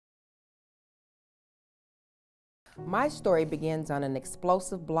My story begins on an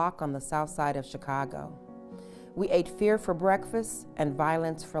explosive block on the south side of Chicago. We ate fear for breakfast and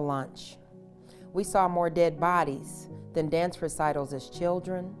violence for lunch. We saw more dead bodies than dance recitals as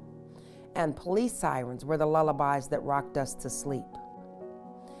children, and police sirens were the lullabies that rocked us to sleep.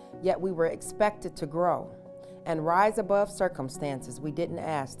 Yet we were expected to grow and rise above circumstances we didn't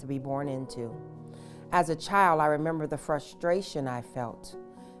ask to be born into. As a child, I remember the frustration I felt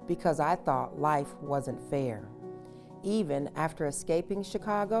because I thought life wasn't fair. Even after escaping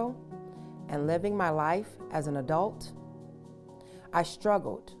Chicago and living my life as an adult, I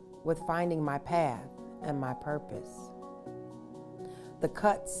struggled with finding my path and my purpose. The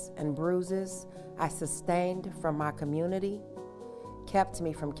cuts and bruises I sustained from my community kept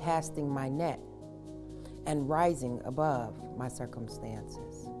me from casting my net and rising above my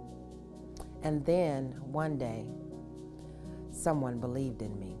circumstances. And then one day, someone believed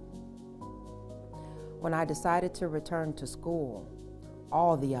in me. When I decided to return to school,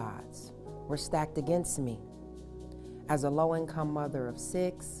 all the odds were stacked against me. As a low-income mother of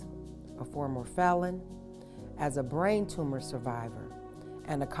 6, a former felon, as a brain tumor survivor,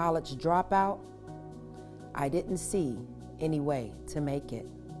 and a college dropout, I didn't see any way to make it.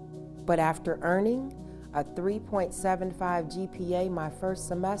 But after earning a 3.75 GPA my first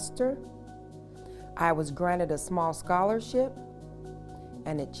semester, I was granted a small scholarship,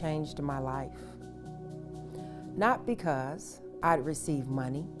 and it changed my life. Not because I'd received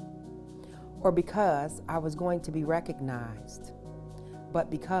money or because I was going to be recognized,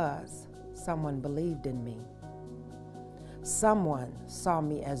 but because someone believed in me. Someone saw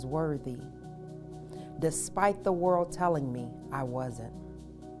me as worthy, despite the world telling me I wasn't.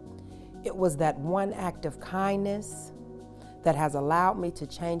 It was that one act of kindness that has allowed me to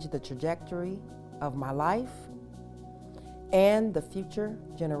change the trajectory of my life and the future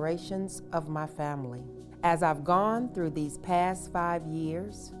generations of my family. As I've gone through these past 5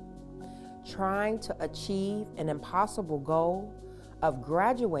 years, trying to achieve an impossible goal of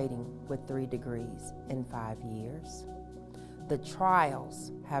graduating with 3 degrees in 5 years, the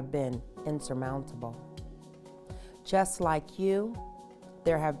trials have been insurmountable. Just like you,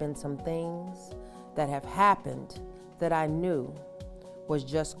 there have been some things that have happened that I knew was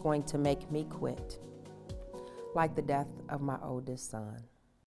just going to make me quit, like the death of my oldest son.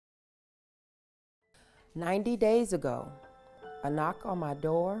 90 days ago, a knock on my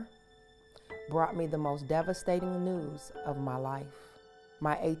door brought me the most devastating news of my life.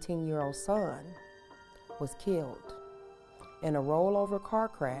 My 18-year-old son was killed in a rollover car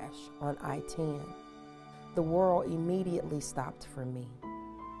crash on I-10. The world immediately stopped for me,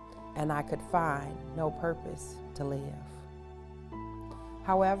 and I could find no purpose to live.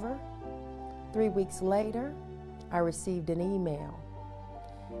 However, 3 weeks later, I received an email,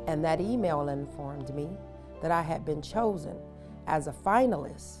 and that email informed me that I had been chosen as a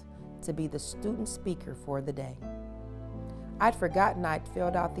finalist to be the student speaker for the day. I'd forgotten I'd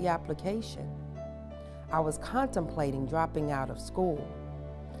filled out the application. I was contemplating dropping out of school,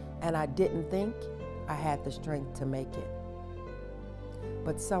 and I didn't think I had the strength to make it.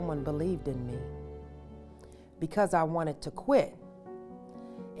 But someone believed in me. Because I wanted to quit,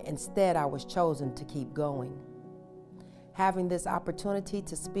 instead I was chosen to keep going. Having this opportunity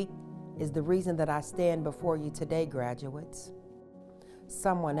to speak is the reason that I stand before you today, graduates.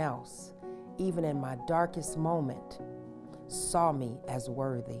 Someone else, even in my darkest moment, saw me as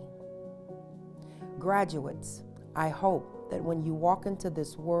worthy. Graduates, I hope that when you walk into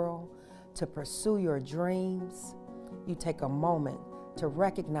this world to pursue your dreams, you take a moment to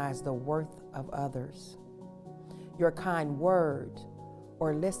recognize the worth of others. Your kind word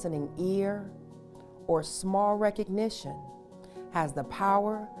or listening ear or small recognition has the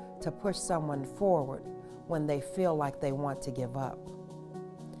power to push someone forward when they feel like they want to give up.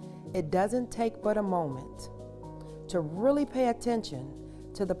 It doesn't take but a moment to really pay attention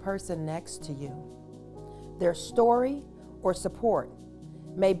to the person next to you. Their story or support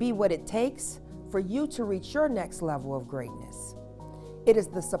may be what it takes for you to reach your next level of greatness. It is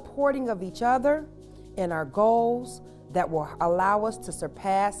the supporting of each other in our goals that will allow us to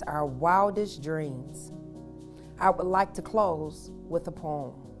surpass our wildest dreams. I would like to close with a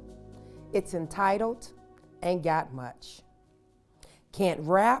poem. It's entitled, Ain't Got Much. Can't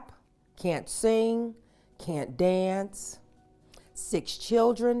rap, can't sing, can't dance. 6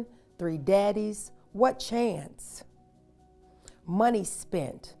 children, 3 daddies, what chance? Money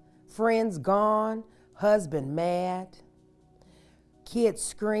spent, friends gone, husband mad. Kids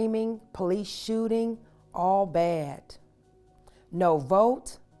screaming, police shooting, all bad. No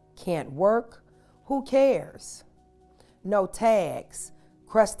vote, can't work, who cares? No tags,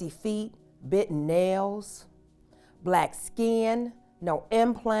 crusty feet, bitten nails. Black skin, no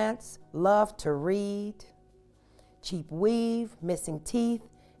implants, love to read. Cheap weave, missing teeth,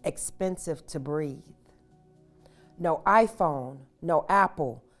 expensive to breathe. No iPhone, no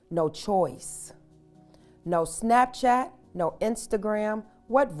Apple, no choice. No Snapchat, no Instagram,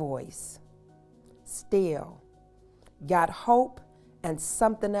 what voice? Still, got hope and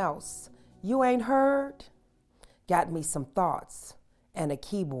something else you ain't heard? Got me some thoughts and a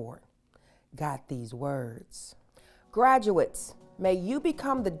keyboard. Got these words. Graduates, may you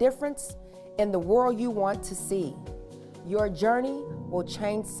become the difference in the world you want to see. Your journey will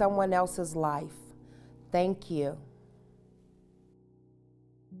change someone else's life. Thank you.